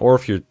someone, or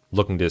if you're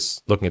looking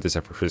at this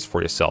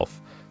for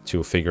yourself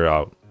to figure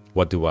out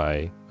what do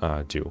I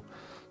do.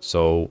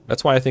 So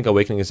that's why I think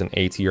Awakening is an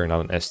A tier and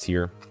not an S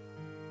tier.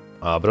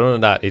 But other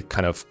than that, it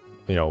kind of,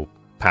 you know,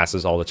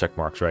 passes all the check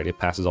marks, right? It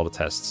passes all the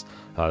tests.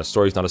 The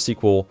story's not a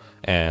sequel,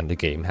 and the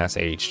game has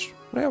aged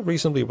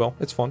reasonably well.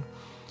 It's fun.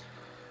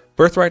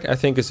 Birthright, I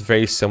think, is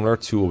very similar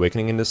to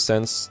Awakening in this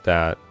sense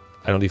that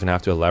I don't even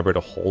have to elaborate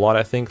a whole lot,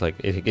 I think. Like,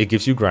 it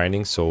gives you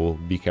grinding, so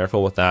be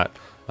careful with that.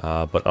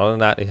 But other than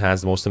that, it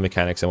has most of the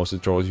mechanics and most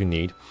of the tutorials you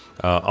need.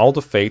 All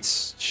the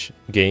Fates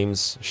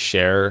games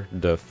share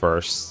the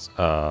first,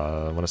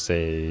 I want to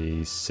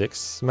say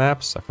 6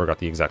 maps. I forgot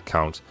the exact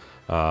count.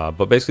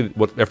 But basically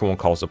what everyone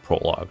calls a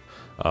prologue.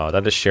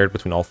 That is shared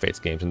between all Fates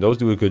games, and those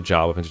do a good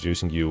job of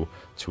introducing you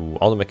to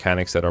all the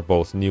mechanics that are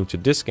both new to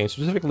this game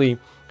specifically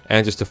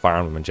and just to Fire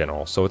Emblem in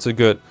general. So it's a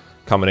good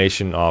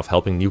combination of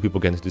helping new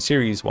people get into the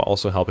series while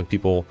also helping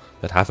people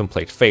that haven't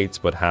played Fates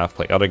but have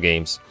played other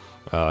games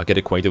get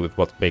acquainted with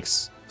what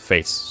makes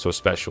Fates so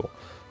special.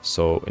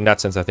 So in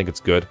that sense, I think it's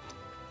good.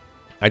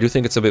 I do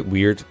think it's a bit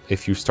weird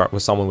if you start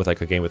with someone with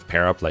like a game with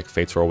pair up like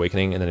Fates or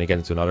Awakening, and then they get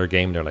into another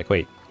game and they're like,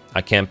 wait,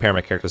 I can't pair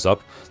my characters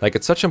up. Like,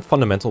 it's such a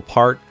fundamental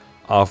part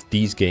of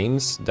these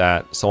games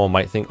that someone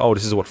might think, oh,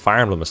 this is what Fire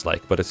Emblem is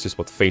like, but it's just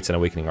what Fates and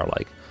Awakening are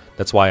like.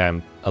 That's why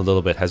I'm a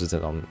little bit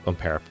hesitant on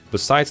pair up.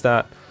 Besides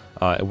that,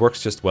 it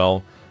works just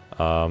well.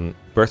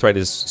 Birthright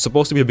is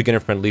supposed to be a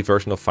beginner-friendly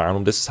version of Fire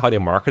Emblem. This is how they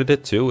marketed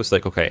it too. It's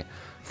like, okay,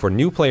 for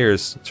new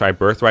players, try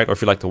Birthright, or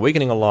if you like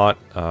Awakening a lot,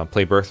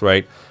 play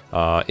Birthright.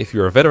 If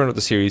you're a veteran of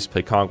the series,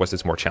 play Conquest.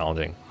 It's more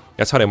challenging.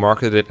 That's how they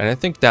marketed it, and I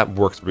think that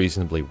worked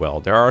reasonably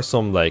well. There are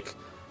some, like,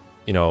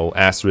 you know,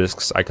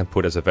 asterisks I can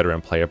put as a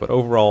veteran player, but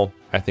overall,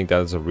 I think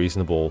that is a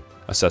reasonable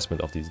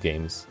assessment of these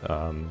games.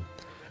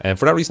 And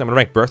for that reason, I'm going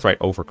to rank Birthright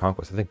over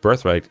Conquest. I think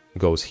Birthright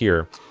goes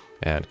here,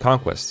 and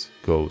Conquest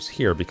goes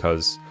here,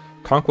 because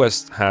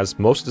Conquest has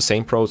most of the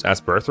same pros as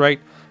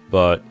Birthright,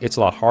 but it's a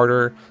lot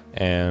harder,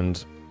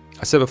 and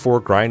I said before,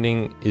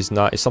 grinding is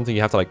something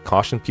you have to like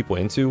caution people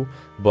into,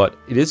 but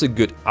it is a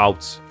good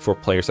out for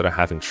players that are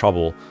having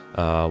trouble,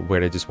 where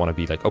they just want to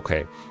be like,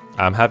 okay,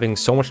 I'm having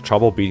so much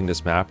trouble beating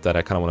this map that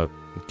I kind of want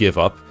to give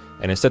up,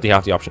 and instead they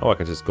have the option, oh, I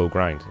can just go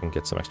grind and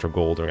get some extra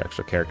gold or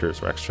extra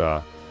characters or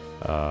extra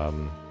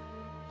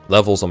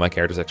levels on my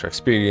characters, extra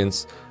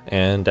experience,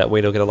 and that way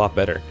they'll get a lot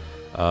better.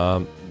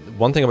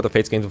 One thing about the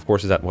Fates games, of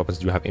course, is that weapons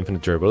do have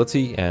infinite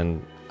durability,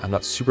 and I'm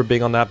not super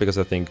big on that because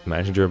I think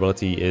managing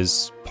durability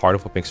is part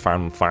of what makes Fire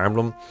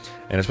Emblem,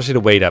 and especially the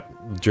way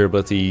that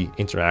durability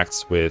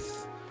interacts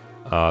with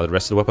the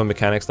rest of the weapon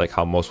mechanics, like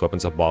how most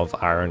weapons above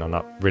iron are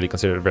not really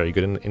considered very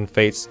good in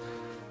Fates.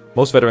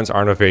 Most veterans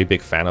aren't a very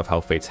big fan of how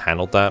Fates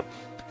handled that,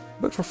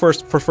 but for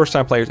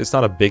first-time players, it's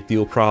not a big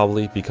deal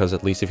probably, because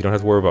at least if you don't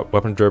have to worry about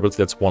weapon durability,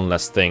 that's one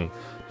less thing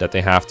that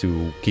they have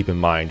to keep in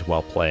mind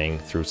while playing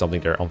through something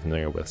they're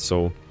unfamiliar with.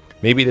 So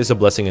maybe it is a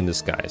blessing in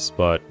disguise,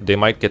 but they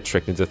might get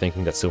tricked into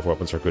thinking that silver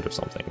weapons are good or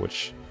something,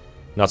 which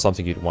not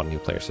something you'd want new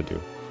players to do.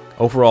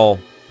 Overall,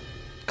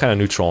 kind of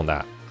neutral on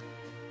that.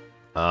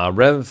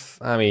 Rev,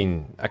 I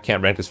mean, I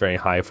can't rank this very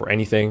high for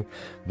anything,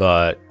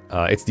 but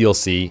it's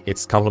DLC.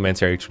 It's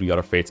complementary to the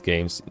other Fates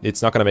games.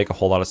 It's not going to make a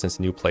whole lot of sense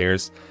to new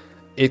players.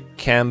 it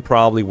can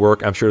probably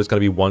work. I'm sure there's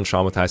going to be one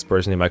traumatized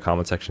person in my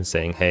comment section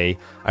saying, hey,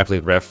 I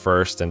played Rev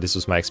first and this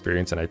was my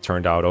experience and it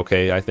turned out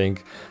okay, I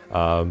think.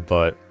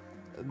 But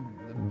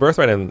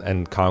Birthright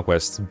and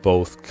Conquest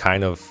both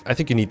kind of, I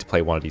think you need to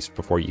play one of these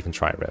before you even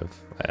try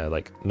Rev.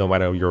 Like, no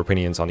matter your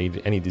opinions on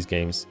any of these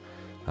games,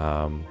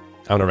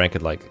 I'm gonna rank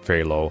it like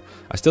very low.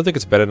 I still think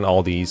it's better than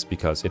all these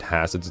because it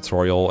has the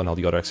tutorial and all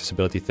the other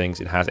accessibility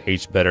things. It has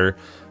aged better.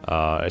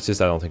 It's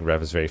just I don't think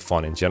Rev is very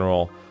fun in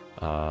general.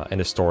 And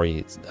the story,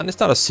 it's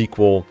not a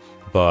sequel,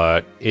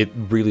 but it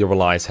really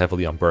relies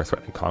heavily on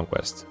Birthright and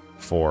Conquest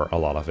for a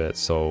lot of it.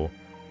 So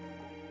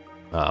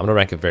I'm gonna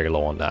rank it very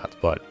low on that.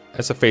 But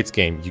as a Fates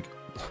game,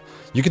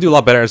 you could do a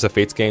lot better as a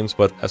Fates games.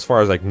 But as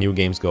far as like new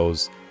games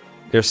goes,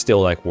 there's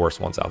still like worse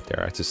ones out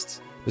there.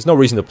 There's no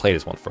reason to play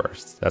this one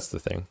first. That's the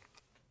thing.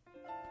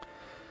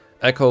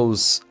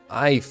 Echoes,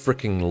 I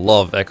freaking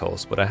love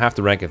Echoes, but I have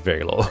to rank it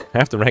very low. I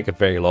have to rank it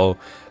very low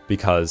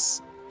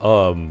because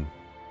all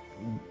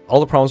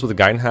the problems with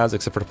the Gaiden has,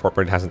 except for the port,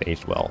 but it hasn't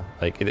aged well.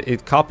 Like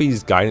it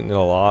copies Gaiden in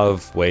a lot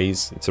of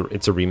ways.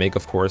 It's a remake,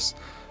 of course,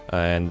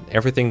 and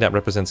everything that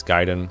represents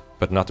Gaiden,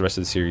 but not the rest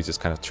of the series, is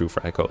kind of true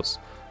for Echoes.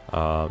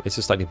 It's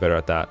just slightly better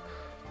at that.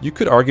 You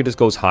could argue this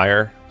goes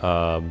higher.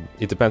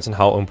 It depends on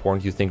how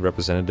important you think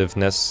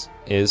representativeness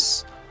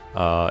is.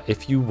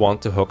 If you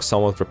want to hook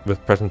someone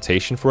with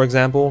presentation, for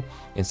example,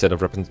 instead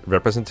of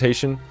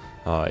representation,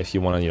 if you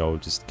want to,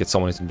 just get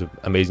someone into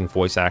amazing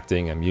voice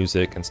acting and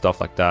music and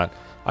stuff like that,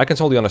 I can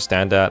totally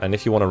understand that. And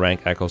if you want to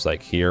rank Echoes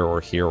like here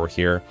or here or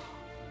here,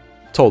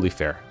 totally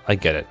fair. I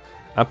get it.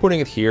 I'm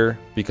putting it here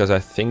because I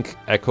think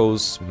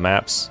Echoes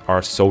maps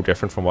are so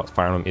different from what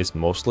Fire Emblem is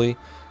mostly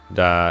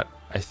that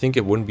I think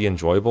it wouldn't be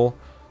enjoyable,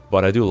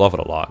 but I do love it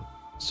a lot.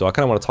 So I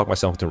kind of want to talk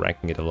myself into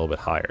ranking it a little bit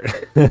higher.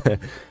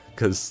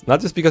 Because not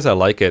just because I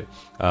like it,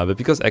 but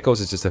because Echoes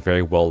is just a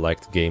very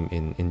well-liked game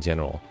in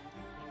general.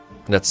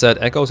 That said,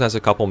 Echoes has a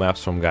couple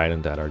maps from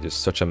Gaiden that are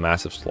just such a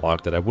massive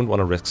slog that I wouldn't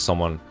want to risk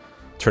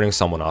turning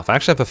someone off. I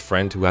actually have a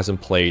friend who hasn't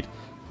played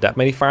that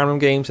many Fire Emblem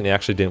games, and he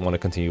actually didn't want to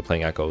continue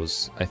playing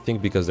Echoes. I think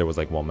because there was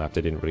like one map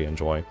they didn't really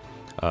enjoy.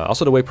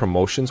 Also, the way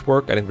promotions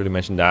work, I didn't really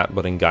mention that,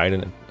 but in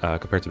Gaiden,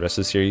 compared to the rest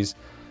of the series,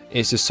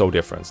 it's just so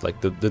different. Like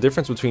the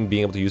difference between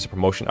being able to use a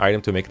promotion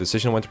item to make a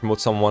decision when to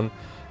promote someone,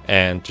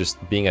 and just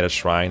being at a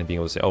shrine and being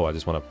able to say, oh, I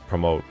just want to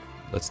promote,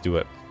 let's do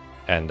it,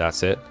 and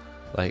that's it.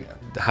 Like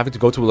having to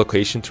go to a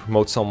location to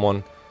promote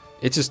someone,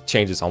 it just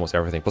changes almost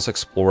everything. Plus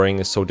exploring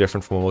is so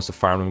different from most of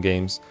Fire Emblem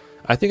games.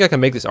 I think I can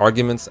make this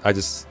argument,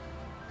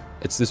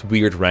 it's this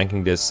weird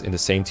ranking this in the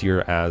same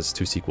tier as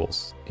two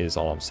sequels is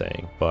all I'm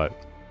saying. But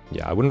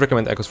yeah, I wouldn't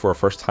recommend Echoes for a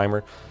first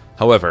timer.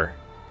 However,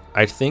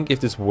 I think if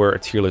this were a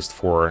tier list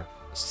for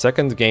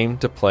second game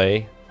to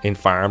play in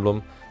Fire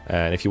Emblem,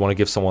 and if you want to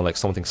give someone like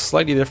something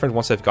slightly different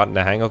once they've gotten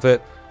the hang of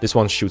it, this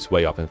one shoots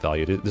way up in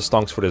value. The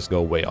stonks for this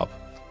go way up.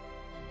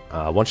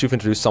 Once you've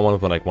introduced someone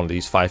with like one of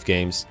these 5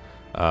 games,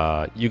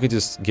 you can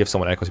just give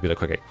someone Echoes and be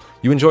like, okay,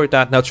 you enjoyed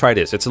that, now try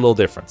this, it's a little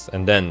different.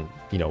 And then,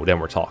 then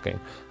we're talking.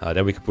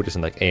 Then we could put this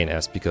in like A and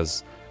S,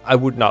 because I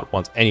would not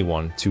want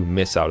anyone to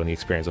miss out on the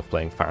experience of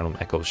playing Fire Emblem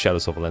Echoes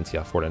Shadows of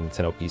Valentia for the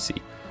Nintendo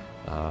PC.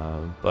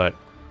 But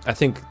I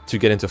think to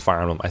get into Fire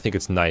Emblem, I think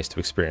it's nice to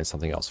experience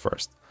something else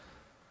first.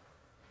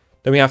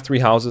 Then we have 3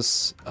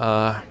 houses.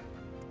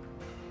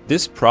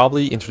 This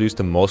probably introduced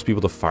the most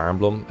people to Fire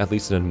Emblem, at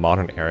least in the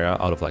modern era,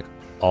 out of like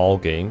all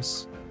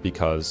games,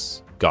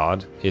 because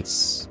God, it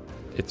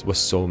was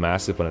so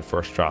massive when it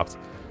first dropped.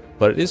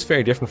 But it is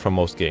very different from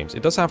most games.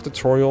 It does have a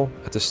tutorial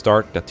at the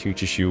start that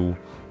teaches you,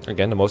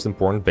 again, the most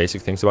important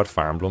basic things about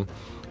Fire Emblem.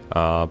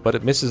 But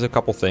it misses a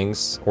couple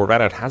things, or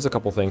rather it has a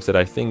couple things that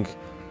I think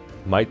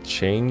might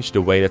change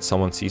the way that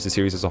someone sees the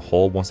series as a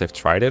whole once they've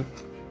tried it.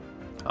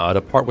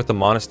 The part with the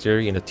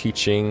monastery and the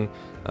teaching,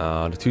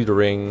 the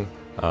tutoring,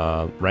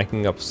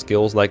 ranking up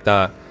skills like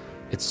that,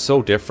 it's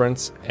so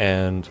different.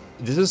 And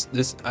this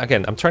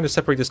again, I'm trying to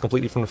separate this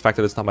completely from the fact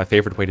that it's not my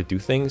favorite way to do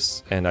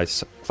things, and I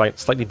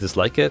slightly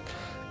dislike it.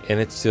 And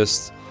it's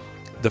just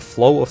the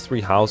flow of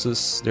 3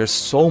 houses. There's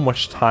so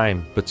much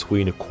time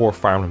between the core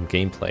Fire Emblem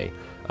gameplay.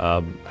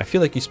 I feel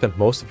like you spend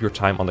most of your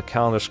time on the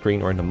calendar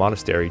screen or in the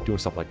monastery doing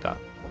stuff like that.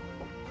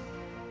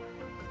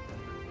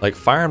 Like,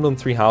 Fire Emblem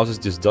 3 Houses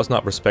just does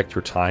not respect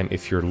your time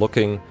if you're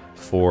looking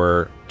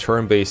for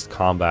turn-based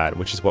combat,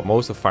 which is what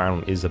most of Fire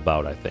Emblem is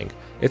about, I think.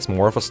 It's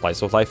more of a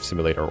slice-of-life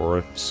simulator or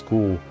a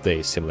school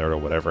day simulator or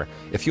whatever.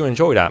 If you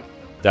enjoy that,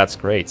 that's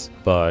great.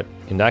 But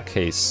in that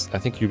case, I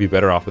think you'd be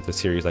better off with a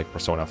series like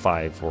Persona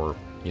 5 or,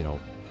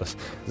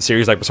 the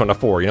series like Persona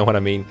 4, you know what I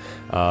mean?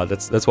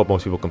 That's what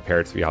most people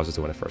compare 3 Houses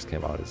to when it first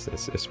came out,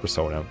 is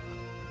Persona.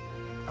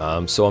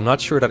 So I'm not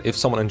sure that if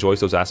someone enjoys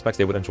those aspects,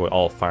 they would enjoy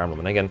all of Fire Emblem.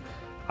 And again,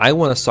 I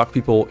want to suck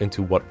people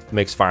into what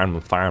makes Fire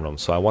Emblem,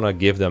 so I want to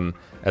give them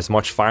as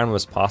much Fire Emblem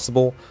as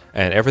possible,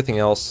 and everything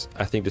else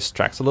I think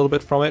distracts a little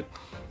bit from it.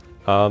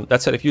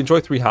 That said, if you enjoy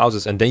 3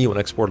 Houses and then you want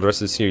to explore the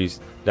rest of the series,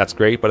 that's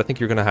great, but I think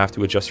you're going to have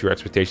to adjust your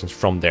expectations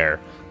from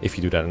there if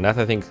you do that, and that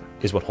I think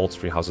is what holds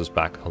 3 Houses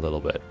back a little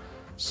bit.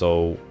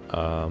 So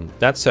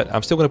that said,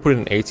 I'm still going to put it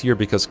in A tier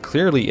because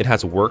clearly it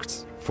has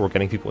worked for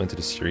getting people into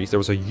the series. There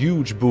was a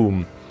huge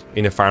boom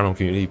in the Fire Emblem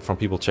community from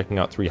people checking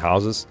out Three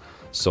Houses.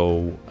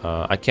 So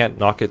I can't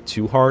knock it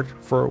too hard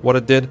for what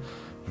it did,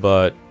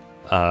 but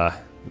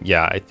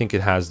yeah, I think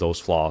it has those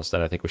flaws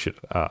that I think we should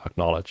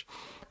acknowledge.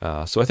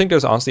 So I think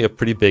there's honestly a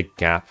pretty big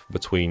gap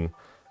between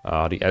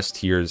the S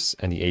tiers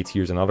and the A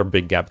tiers, another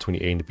big gap between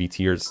the A and the B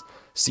tiers.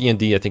 C and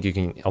D, I think you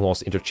can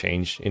almost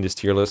interchange in this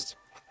tier list.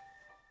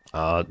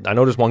 I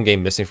know there's one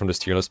game missing from this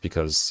tier list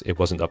because it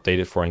wasn't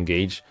updated for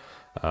Engage.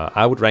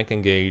 I would rank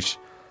Engage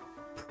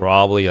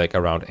probably like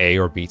around A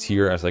or B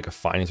tier as like a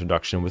fine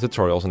introduction with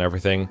tutorials and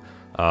everything.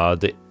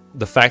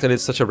 The fact that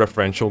it's such a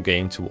referential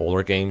game to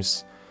older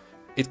games,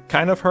 it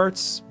kind of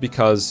hurts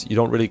because you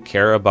don't really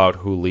care about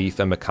who Leaf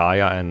and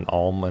Micaiah and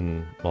Alm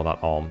and, well,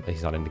 not Alm,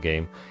 he's not in the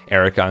game,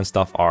 Erica and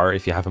stuff are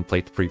if you haven't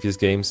played the previous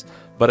games.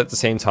 But at the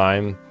same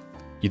time,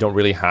 you don't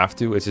really have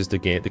to. It's just the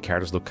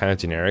characters look kind of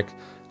generic.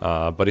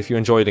 But if you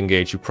enjoyed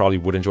Engage, you probably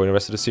would enjoy the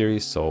rest of the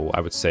series. So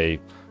I would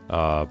say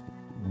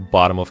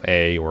bottom of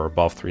A or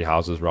above Three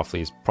Houses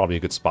roughly is probably a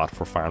good spot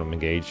for Fire Emblem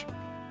Engage,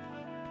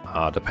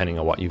 depending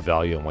on what you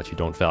value and what you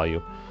don't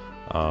value.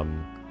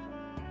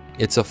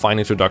 It's a fine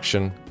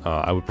introduction.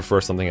 I would prefer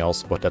something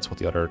else, but that's what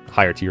the other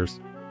higher tiers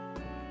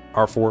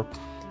are for.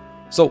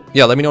 So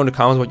yeah, let me know in the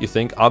comments what you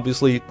think.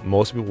 Obviously,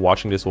 most people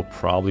watching this will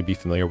probably be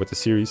familiar with the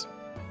series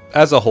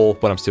as a whole,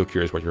 but I'm still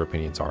curious what your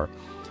opinions are.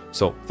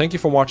 So thank you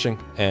for watching,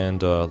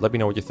 and let me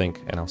know what you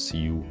think, and I'll see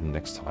you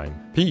next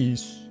time.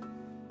 Peace!